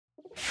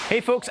Hey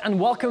folks, and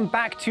welcome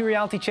back to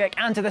Reality Check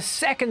and to the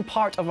second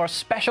part of our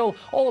special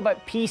all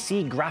about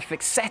PC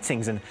graphics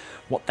settings and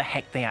what the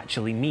heck they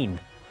actually mean.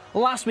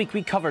 Last week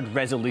we covered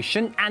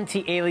resolution,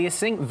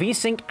 anti-aliasing,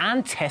 VSync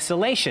and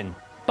tessellation.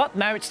 But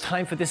now it's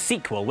time for the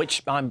sequel,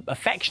 which I'm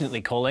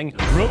affectionately calling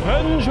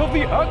Revenge of the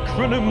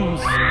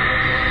Acronyms.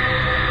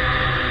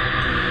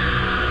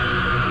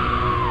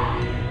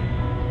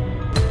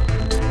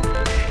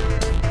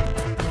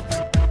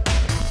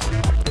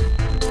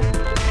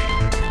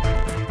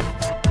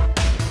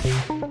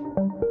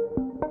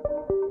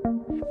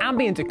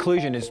 Ambient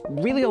occlusion is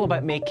really all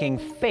about making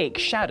fake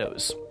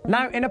shadows.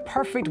 Now, in a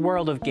perfect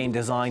world of game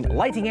design,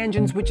 lighting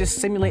engines would just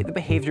simulate the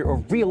behavior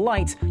of real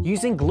light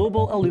using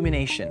global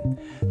illumination.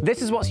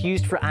 This is what's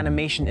used for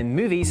animation in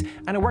movies,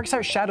 and it works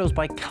out shadows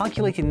by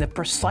calculating the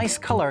precise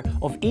color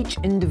of each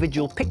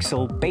individual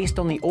pixel based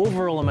on the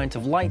overall amount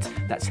of light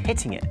that's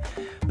hitting it.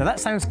 Now that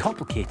sounds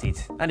complicated,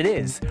 and it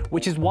is,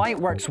 which is why it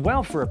works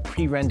well for a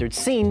pre-rendered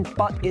scene,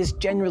 but is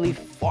generally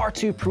far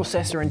too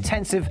processor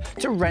intensive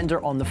to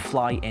render on the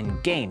fly in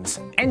games.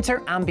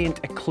 Enter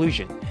ambient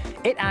occlusion.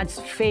 It adds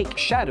fake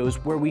shadows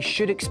where we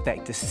should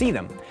expect to see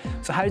them.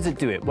 So how does it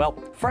do it? Well,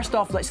 first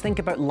off, let's think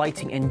about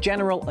lighting in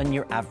general in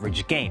your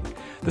average game.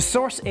 The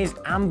source is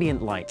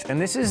ambient light, and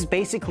this is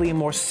basically a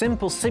more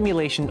simple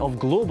simulation of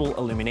global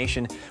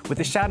illumination, with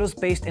the shadows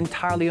based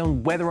entirely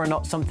on whether or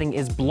not something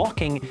is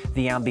blocking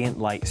the ambient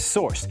light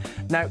source.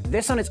 Now,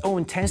 this on its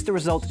own tends to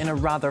result in a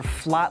rather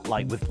flat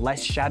light with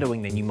less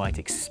shadowing than you might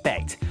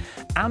expect.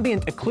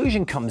 Ambient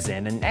occlusion comes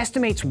in and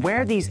estimates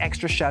where these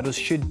extra shadows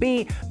should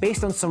be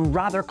based on some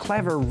rather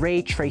clever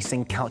ray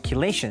tracing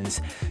calculations.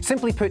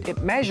 Simply put,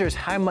 it measures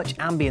how much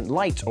ambient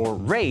light, or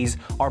rays,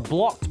 are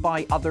blocked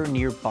by other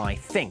nearby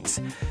things.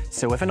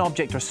 So if an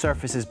object or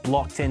surface is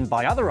blocked in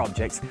by other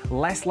objects,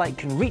 less light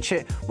can reach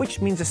it,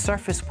 which means the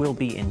surface will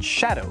be in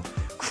shadow.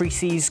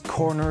 Creases,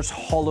 corners,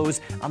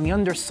 hollows, and the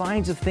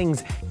undersides of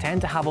things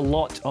tend to have a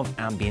lot of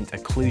ambient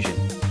occlusion.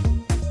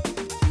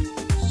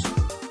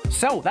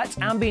 So that's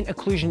ambient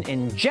occlusion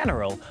in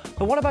general,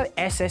 but what about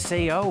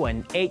SSAO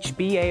and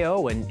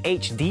HBAO and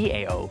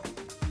HDAO?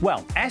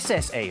 Well,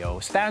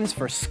 SSAO stands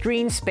for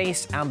Screen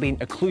Space Ambient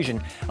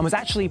Occlusion and was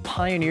actually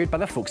pioneered by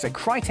the folks at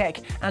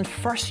Crytek and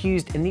first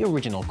used in the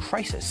original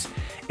Crysis.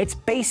 It's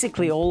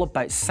basically all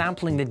about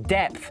sampling the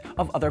depth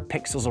of other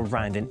pixels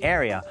around an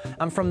area,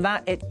 and from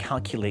that it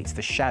calculates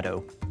the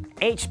shadow.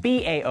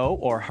 HBAO,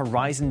 or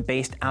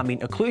Horizon-Based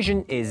Ambient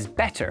Occlusion, is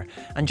better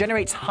and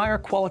generates higher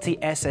quality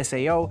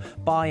SSAO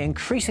by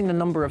increasing the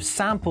number of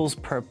samples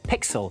per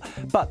pixel,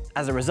 but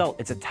as a result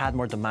it's a tad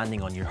more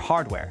demanding on your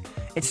hardware.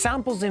 It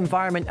samples the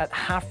environment at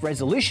half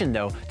resolution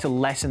though to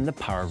lessen the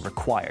power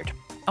required.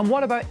 And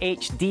what about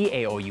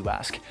HDAO, you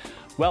ask?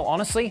 Well,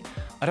 honestly,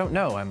 I don't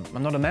know. I'm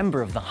not a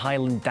member of the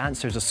Highland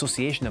Dancers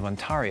Association of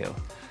Ontario.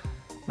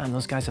 Man,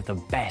 those guys have the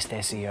best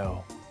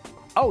SEO.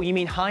 Oh, you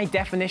mean high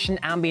definition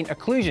ambient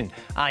occlusion?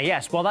 Ah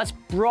yes, well that's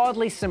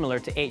broadly similar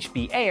to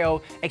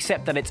HBAO,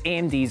 except that it's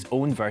AMD's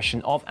own version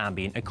of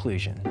ambient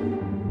occlusion.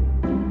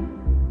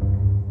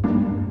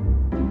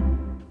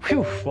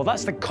 Phew, well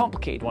that's the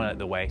complicated one out of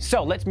the way.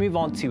 So let's move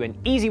on to an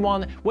easy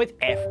one with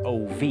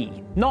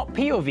FOV. Not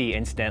POV,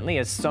 incidentally,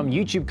 as some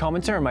YouTube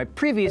commenter in my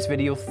previous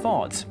video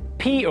thought.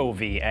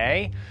 POV,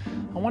 eh?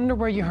 I wonder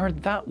where you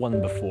heard that one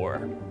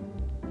before.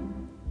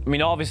 I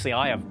mean, obviously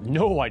I have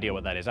no idea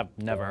what that is. I've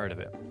never heard of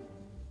it.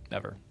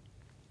 Never.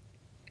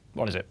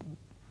 What is it?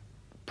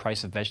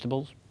 Price of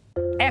vegetables?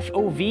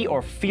 FOV,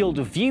 or field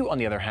of view, on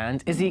the other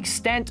hand, is the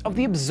extent of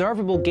the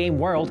observable game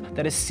world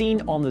that is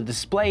seen on the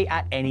display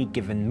at any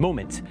given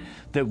moment.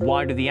 The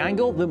wider the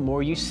angle, the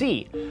more you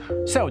see.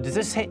 So, does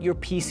this hit your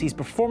PC's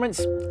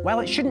performance?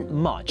 Well, it shouldn't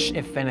much,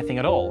 if anything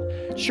at all.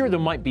 Sure, there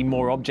might be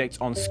more objects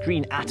on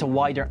screen at a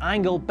wider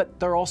angle, but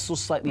they're also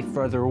slightly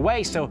further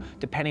away, so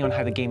depending on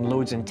how the game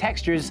loads in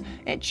textures,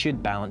 it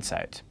should balance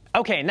out.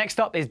 Okay, next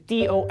up is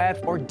DOF,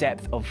 or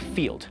depth of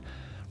field.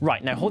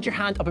 Right, now hold your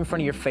hand up in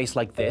front of your face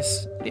like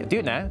this. Do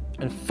it now,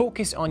 and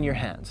focus on your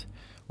hand.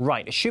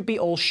 Right, it should be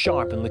all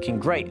sharp and looking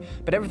great,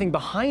 but everything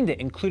behind it,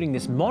 including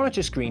this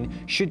monitor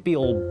screen, should be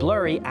all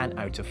blurry and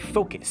out of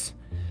focus.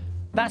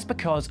 That's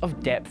because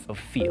of depth of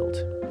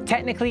field.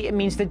 Technically, it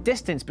means the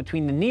distance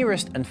between the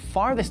nearest and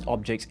farthest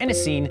objects in a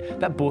scene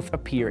that both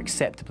appear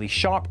acceptably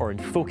sharp or in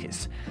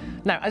focus.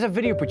 Now, as a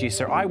video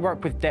producer, I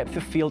work with depth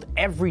of field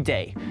every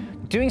day.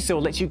 Doing so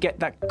lets you get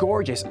that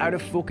gorgeous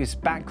out-of-focus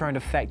background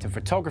effect in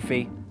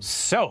photography.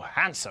 So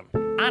handsome!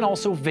 And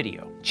also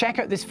video. Check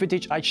out this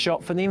footage I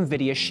shot for the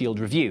NVIDIA Shield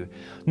review.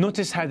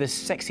 Notice how the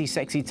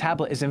sexy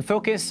tablet is in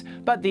focus,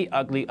 but the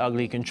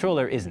ugly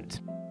controller isn't.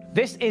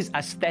 This is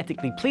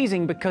aesthetically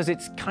pleasing because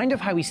it's kind of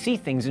how we see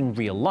things in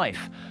real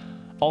life.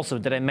 Also,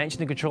 did I mention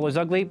the controller's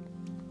ugly?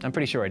 I'm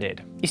pretty sure I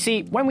did. You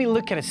see, when we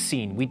look at a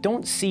scene, we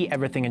don't see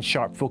everything in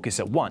sharp focus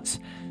at once.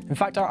 In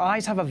fact, our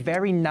eyes have a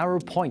very narrow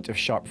point of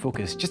sharp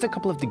focus, just a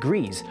couple of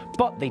degrees,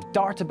 but they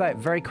dart about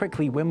very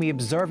quickly when we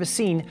observe a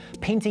scene,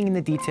 painting in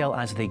the detail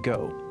as they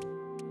go.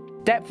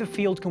 Depth of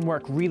field can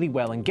work really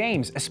well in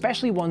games,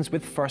 especially ones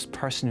with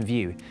first-person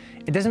view.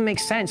 It doesn't make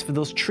sense for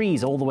those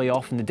trees all the way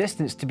off in the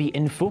distance to be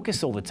in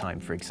focus all the time,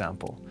 for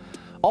example.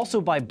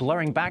 Also, by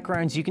blurring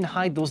backgrounds, you can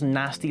hide those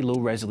nasty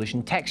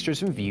low-resolution textures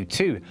from view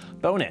too.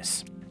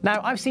 Bonus!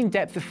 Now, I've seen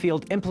depth of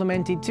field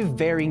implemented to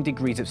varying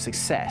degrees of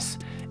success.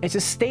 It's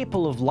a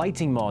staple of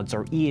lighting mods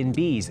or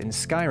E&Bs in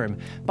Skyrim,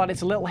 but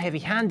it's a little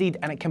heavy-handed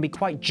and it can be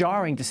quite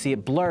jarring to see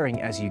it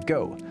blurring as you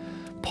go.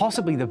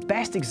 Possibly the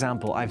best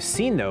example I've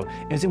seen though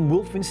is in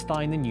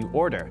Wolfenstein: The New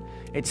Order.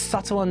 It's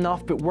subtle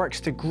enough but works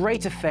to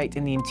great effect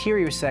in the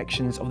interior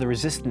sections of the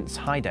Resistance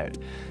hideout.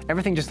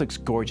 Everything just looks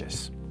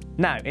gorgeous.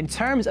 Now, in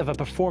terms of a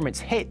performance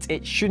hit,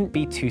 it shouldn't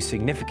be too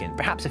significant,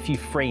 perhaps a few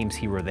frames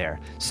here or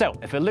there. So,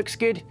 if it looks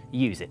good,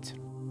 use it.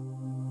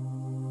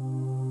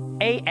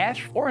 AF,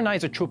 or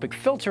anisotropic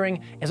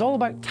filtering, is all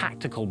about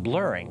tactical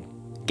blurring.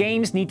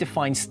 Games need to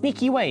find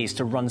sneaky ways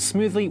to run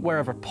smoothly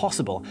wherever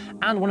possible,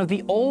 and one of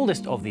the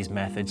oldest of these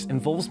methods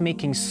involves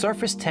making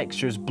surface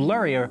textures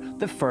blurrier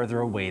the further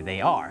away they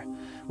are.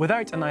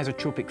 Without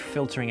anisotropic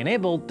filtering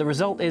enabled, the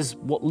result is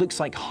what looks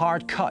like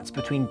hard cuts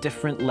between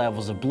different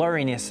levels of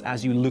blurriness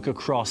as you look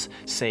across,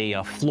 say,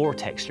 a floor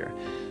texture.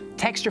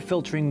 Texture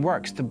filtering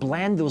works to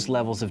blend those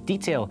levels of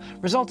detail,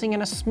 resulting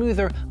in a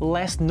smoother,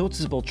 less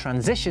noticeable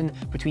transition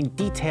between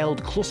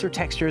detailed, closer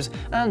textures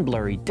and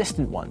blurry,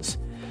 distant ones.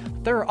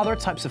 There are other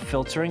types of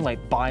filtering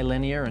like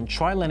bilinear and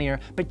trilinear,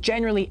 but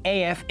generally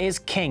AF is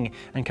king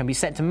and can be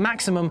set to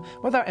maximum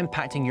without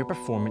impacting your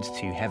performance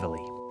too heavily.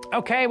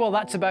 Okay, well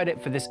that's about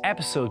it for this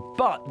episode,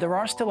 but there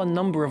are still a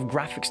number of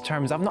graphics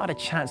terms I've not had a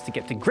chance to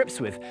get to grips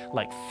with,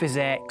 like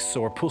PhysX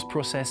or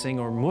post-processing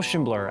or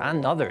motion blur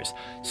and others.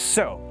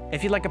 So,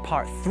 if you'd like a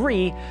part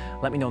 3,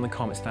 let me know in the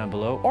comments down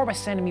below, or by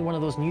sending me one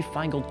of those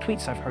newfangled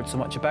tweets I've heard so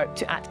much about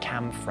to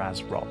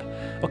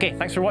 @CamFrazRob. Okay,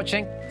 thanks for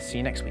watching, see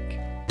you next week.